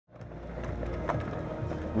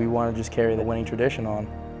We want to just carry the winning tradition on.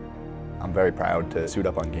 I'm very proud to suit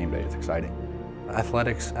up on game day. It's exciting.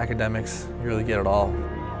 Athletics, academics, you really get it all.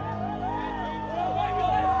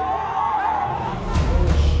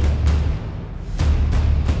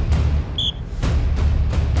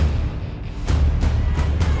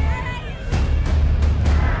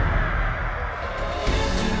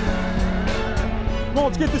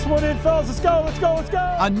 Let's get this one in, fellas. Let's go, let's go, let's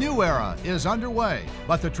go. A new era is underway,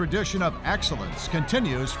 but the tradition of excellence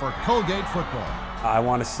continues for Colgate football. I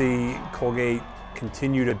want to see Colgate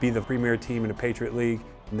continue to be the premier team in the Patriot League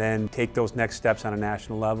and then take those next steps on a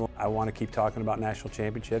national level. I want to keep talking about national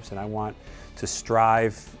championships, and I want to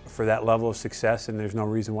strive for that level of success, and there's no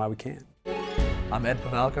reason why we can't. I'm Ed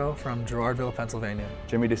Pavalco from Girardville, Pennsylvania.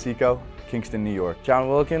 Jimmy DeSico, Kingston, New York. John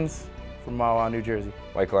Wilkins from Wawa, New Jersey.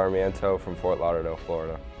 Michael Armiento from Fort Lauderdale,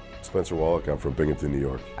 Florida. Spencer Wallach, I'm from Binghamton, New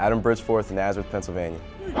York. Adam Bridgeforth, Nazareth, Pennsylvania.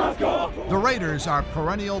 The Raiders are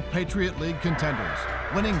perennial Patriot League contenders,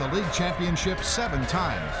 winning the league championship 7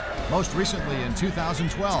 times, most recently in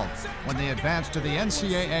 2012, when they advanced to the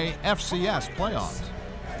NCAA FCS playoffs.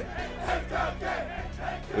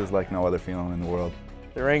 It was like no other feeling in the world.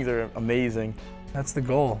 The rings are amazing. That's the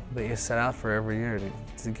goal that you set out for every year,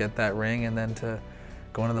 to get that ring and then to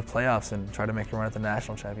go into the playoffs and try to make a run at the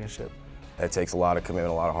national championship. It takes a lot of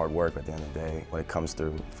commitment, a lot of hard work, but at the end of the day, when it comes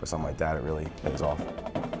through for something like that, it really pays off.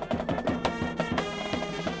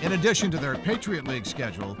 In addition to their Patriot League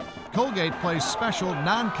schedule, Colgate plays special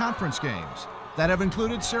non-conference games that have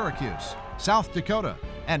included Syracuse, South Dakota,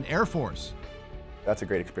 and Air Force. That's a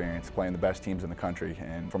great experience, playing the best teams in the country,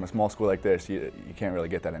 and from a small school like this, you can't really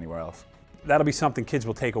get that anywhere else. That'll be something kids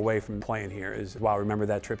will take away from playing here is, wow, remember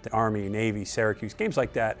that trip to Army, Navy, Syracuse, games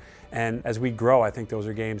like that. And as we grow, I think those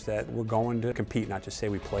are games that we're going to compete, not just say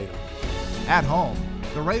we played them. At home,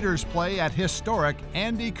 the Raiders play at historic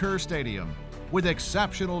Andy Kerr Stadium with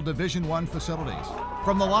exceptional Division I facilities,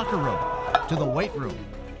 from the locker room to the weight room.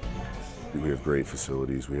 We have great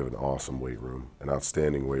facilities. We have an awesome weight room, an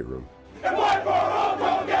outstanding weight room.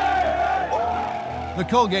 The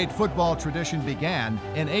Colgate football tradition began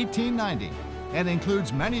in 1890 and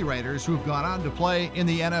includes many Raiders who've gone on to play in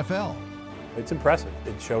the NFL. It's impressive.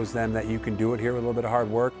 It shows them that you can do it here with a little bit of hard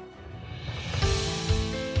work.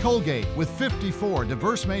 Colgate, with 54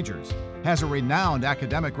 diverse majors, has a renowned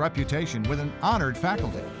academic reputation with an honored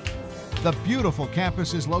faculty. The beautiful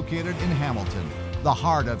campus is located in Hamilton, the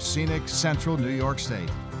heart of scenic central New York State,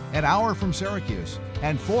 an hour from Syracuse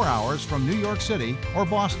and 4 hours from New York City or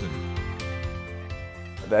Boston.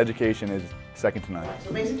 The education is second to none.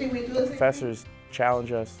 So basically we do professors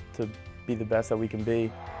challenge us to be the best that we can be.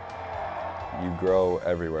 You grow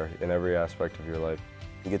everywhere, in every aspect of your life.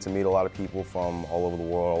 You get to meet a lot of people from all over the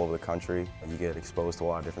world, all over the country. You get exposed to a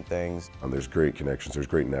lot of different things. And there's great connections. There's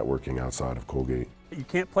great networking outside of Colgate. You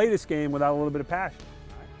can't play this game without a little bit of passion.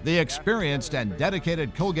 The experienced and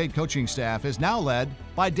dedicated Colgate coaching staff is now led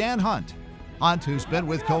by Dan Hunt. Hunt, who's been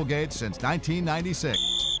with Colgate since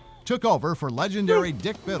 1996, took over for legendary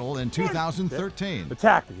Dick Biddle in 2013.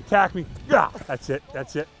 Attack me. Yeah, that's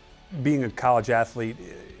it. Being a college athlete,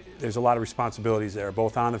 there's a lot of responsibilities there,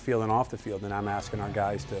 both on the field and off the field, and I'm asking our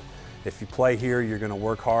guys to, if you play here, you're going to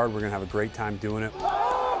work hard, we're going to have a great time doing it.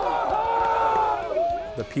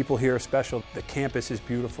 The people here are special, the campus is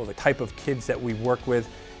beautiful, the type of kids that we work with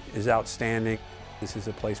is outstanding. This is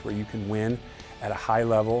a place where you can win at a high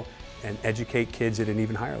level and educate kids at an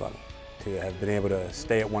even higher level. To have been able to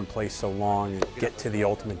stay at one place so long and get to the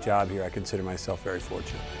ultimate job here, I consider myself very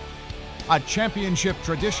fortunate. A championship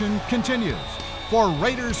tradition continues for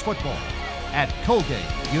Raiders football at Colgate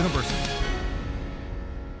University.